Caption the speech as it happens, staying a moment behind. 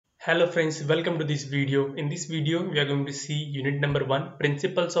Hello friends, welcome to this video. In this video, we are going to see unit number 1,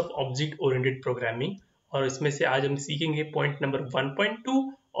 Principles of Object Oriented Programming. और इसमें से आज हम सीखेंगे point number 1.2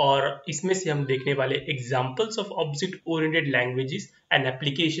 और इसमें से हम देखने वाले examples of object oriented languages and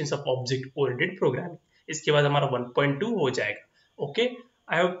applications of object oriented programming. इसके बाद हमारा 1.2 हो जाएगा. Okay,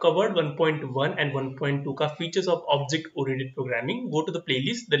 I have covered 1.1 and 1.2 का features of object oriented programming. Go to the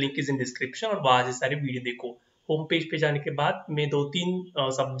playlist, the link is in description और वहां से सारी वीडियो देखो. होम पेज पे जाने के बाद मैं 2-3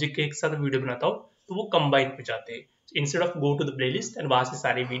 सब्जेक्ट के एक साथ वीडियो बनाता हूँ तो वो कंबाइन हो जाते हैं. Instead of go to the playlist and वहां से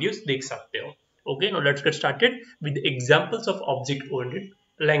सारी वीडियोस देख सकते हो. Okay, now let's get started with examples of object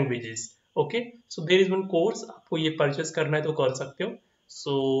oriented languages. Okay, so there is one course, आपको ये परचेस करना है तो कर सकते हो.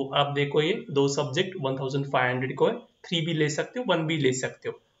 सो आप देखो, ये दो सब्जेक्ट 1500 को है, 3 भी ले सकते हो, 1 भी ले सकते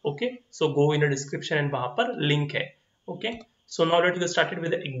हो. Okay, so go in the description and वहां पर लिंक है. Okay, so now let's get started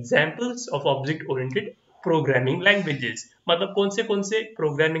with the examples of object oriented programming languages. मतलब कौन से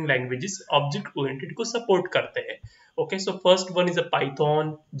प्रोग्रामिंग लैंग्वेजेस ऑब्जेक्ट ओरिएंटेड को सपोर्ट करते हैं. Okay, so first one is a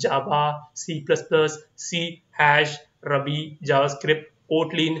Python, Java, C, hash, rabi, JavaScript,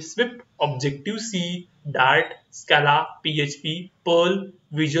 Kotlin, Swift, objective C, dart, स्काला, PHP, Perl,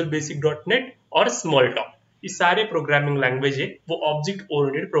 visual basic dot net और small talk. ये सारे programming language है वो object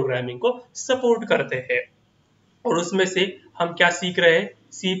oriented programming को support करते हैं. और उसमें से हम क्या सीख रहे हैं?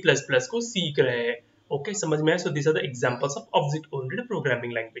 C++ को सीख रहे हैं. ओके, समझ में आया? So this are the examples of object oriented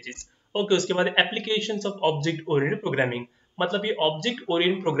programming languages. Okay, उसके बाद applications of object oriented programming. मतलब ये ऑब्जेक्ट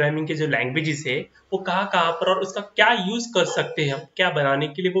ओरिएंटेड प्रोग्रामिंग के जो लैंग्वेजेस है वो कहाँ पर और उसका क्या यूज कर सकते हैं, हम क्या बनाने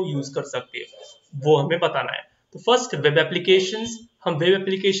के लिए वो यूज कर सकते हैं, वो हमें बताना है. तो फर्स्ट, वेब एप्लीकेशंस. हम वेब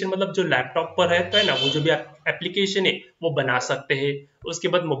एप्लीकेशन मतलब जो लैपटॉप पर रहता है ना, वो जो भी एप्लीकेशन है वो बना सकते हैं. उसके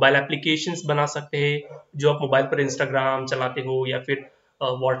बाद मोबाइल एप्लीकेशंस बना सकते हैं, जो आप मोबाइल पर इंस्टाग्राम चलाते हो या फिर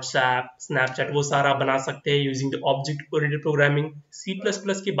व्हाट्सएप, स्नैपचैट, वो सारा बना सकते हैं using the object oriented programming.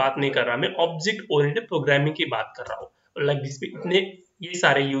 C++ की बात नहीं कर रहा, मैं ऑब्जेक्ट ओरिएंटेड प्रोग्रामिंग की बात कर रहा हूँ. लाइक दिस पे इतने ये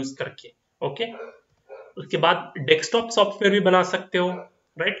सारे यूज करके. ओके, उसके बाद डेस्कटॉप सॉफ्टवेयर भी बना सकते हो,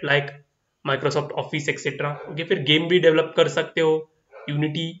 right, like Microsoft office etcetera. Okay, फिर गेम भी डेवलप कर सकते हो.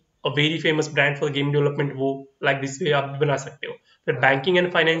 Unity, a very famous brand for game development, वो लाइक दिस वे आप भी बना सकते हो. फिर बैंकिंग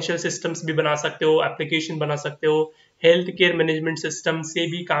एंड फाइनेंशियल सिस्टम्स भी बना सकते हो, एप्लीकेशन बना सकते हो. हेल्थ केयर मैनेजमेंट सिस्टम से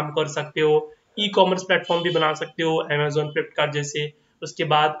भी काम कर सकते हो. ई कॉमर्स प्लेटफॉर्म भी बना सकते हो, अमेजोन, फ्लिपकार्ट जैसे. उसके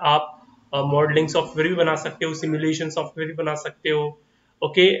बाद आप मॉडलिंग सॉफ्टवेयर भी बना सकते हो, सिमुलेशन सॉफ्टवेयर भी बना सकते हो.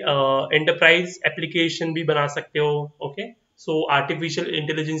 ओके, एंटरप्राइज एप्लीकेशन भी बना सकते हो. Okay, so artificial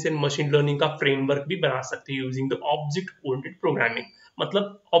intelligence and machine learning का फ्रेमवर्क भी बना सकते हो using the object oriented programming.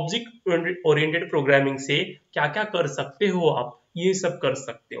 मतलब ऑब्जेक्ट ओरिएंटेड प्रोग्रामिंग से क्या क्या कर सकते हो आप, ये सब कर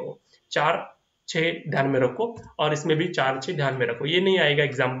सकते हो. 4-6 ध्यान में रखो, और इसमें भी 4-6 ध्यान में रखो. ये नहीं आएगा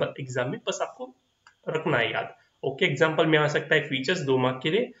एग्जाम में, बस आपको रखना है याद. ओके, एग्जाम्पल में आ सकता है फीचर्स 2 मार्क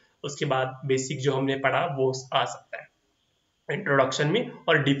के लिए. उसके बाद बेसिक जो हमने पढ़ा वो आ सकता है इंट्रोडक्शन में,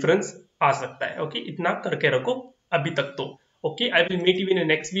 और डिफरेंस आ सकता है. ओके, इतना करके रखो अभी तक तो. Okay, I will meet you in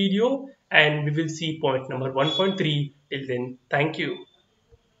next video and we will see point number 1.3. Till then, thank you.